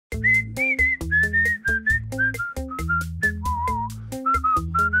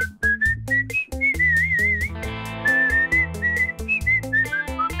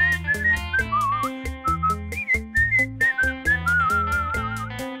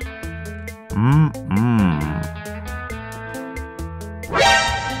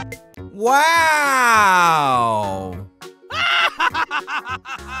Wow!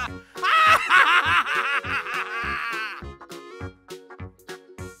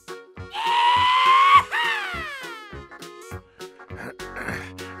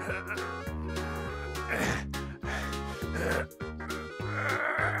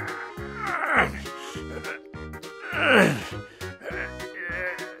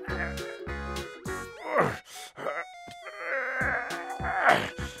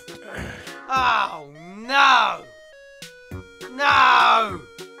 Oh, no! No!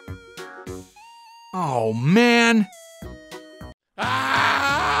 Oh, man!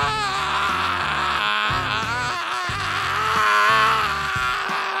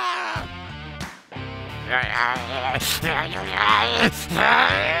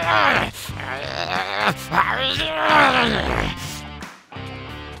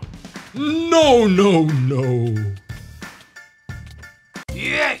 No, no, no!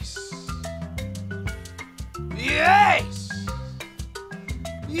 Yes! Yes!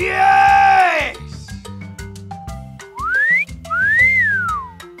 Yes!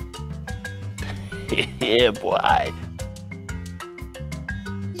 Yeah, boy.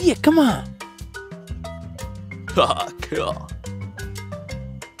 Yeah, come on! Cool.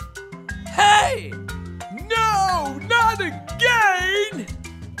 Hey! No, not again!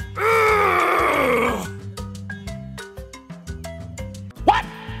 Ugh! What?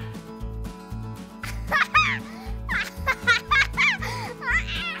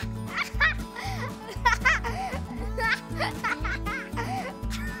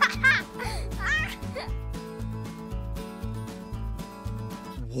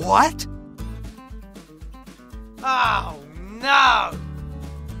 What? Oh, no!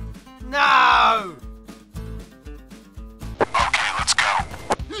 No! Okay, let's go.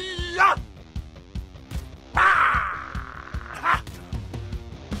 Yeah! Ah!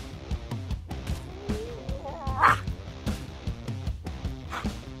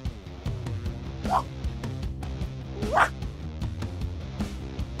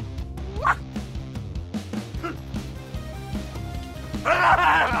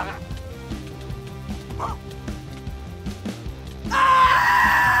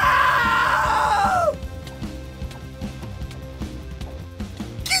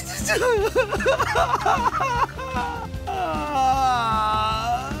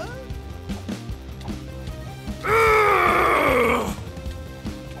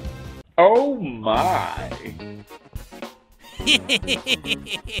 Oh my.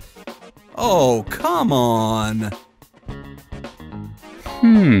 Oh, come on!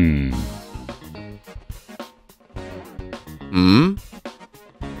 Hmm.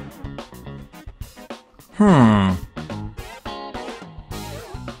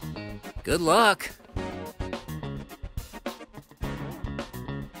 Good luck.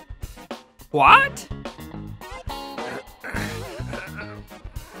 What?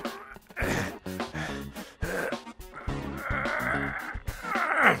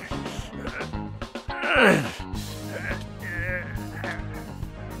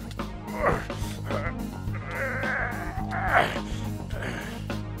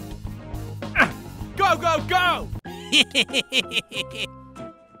 Go, go, go!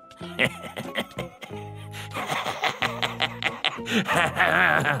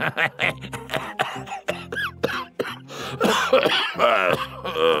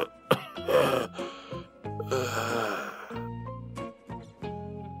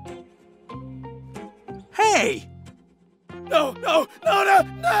 Hey! No, no, no, no,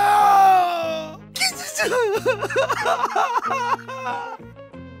 no!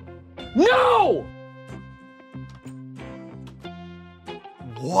 No!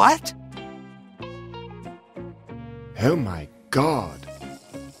 What? Oh my God.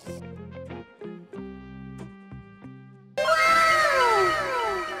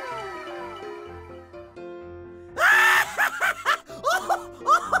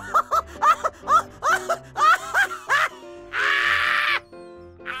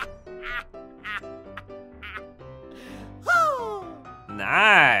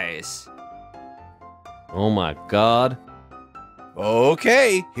 Nice. Oh my God.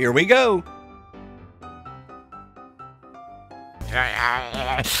 Okay, here we go. Yeah!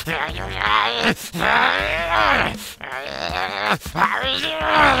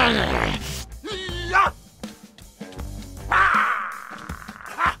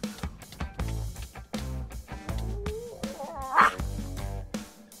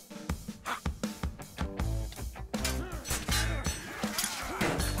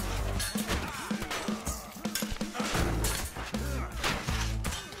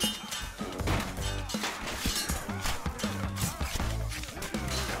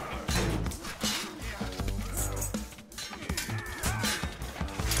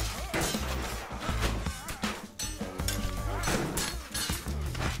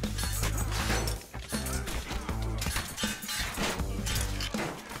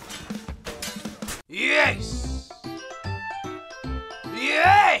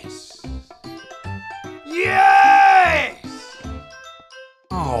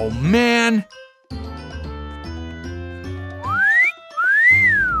 Oh, man.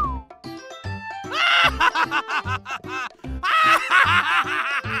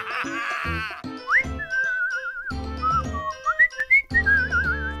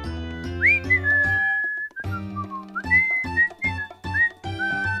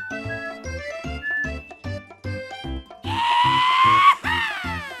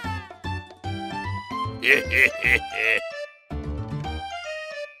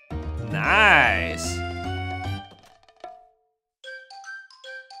 Nice.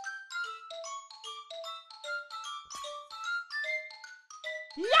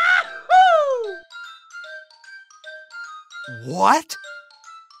 Yahoo! What?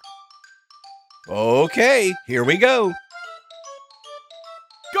 Okay, here we go.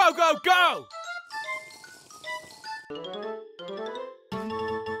 Go, go, go!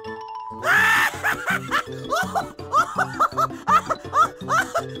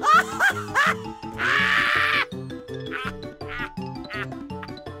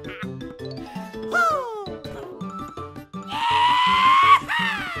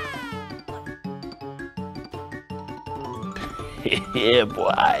 Yeah,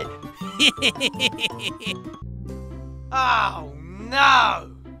 boy. Oh,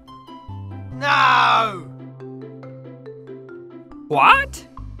 no! No! What?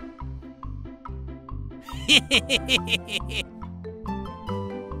 Okay,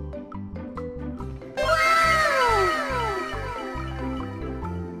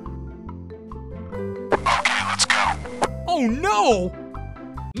 let's go. Oh, no!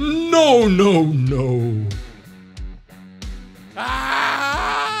 No, no, no. Yeah!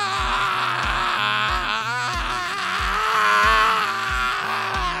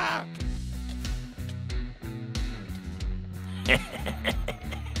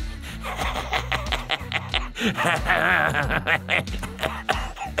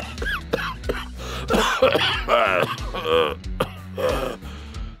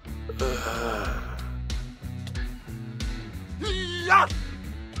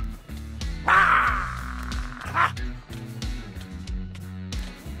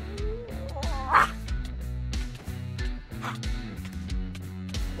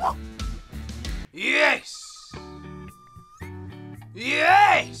 Yes!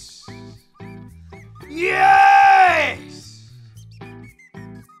 Yes! Yes!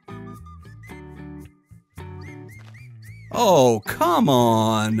 Oh, come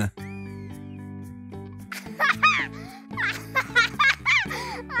on.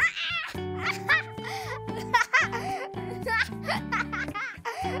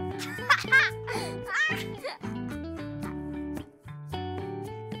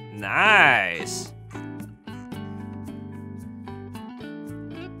 Nice.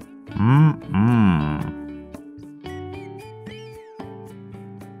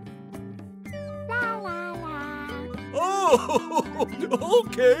 Oh,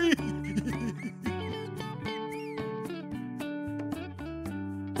 okay.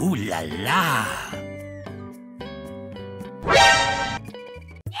 Ooh la la.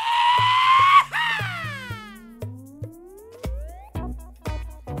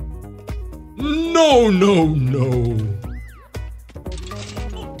 No, no, no.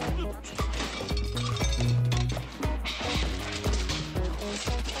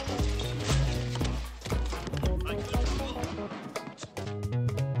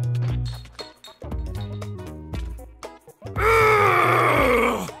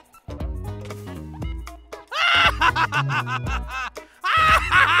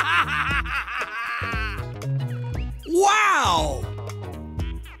 Wow!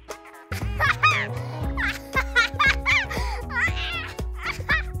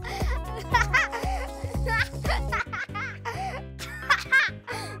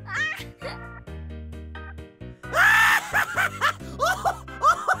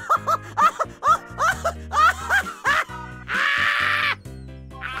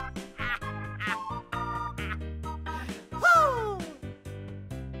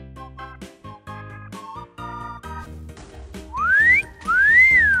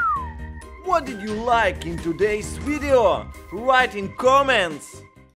 What did you like in today's video? Write in comments!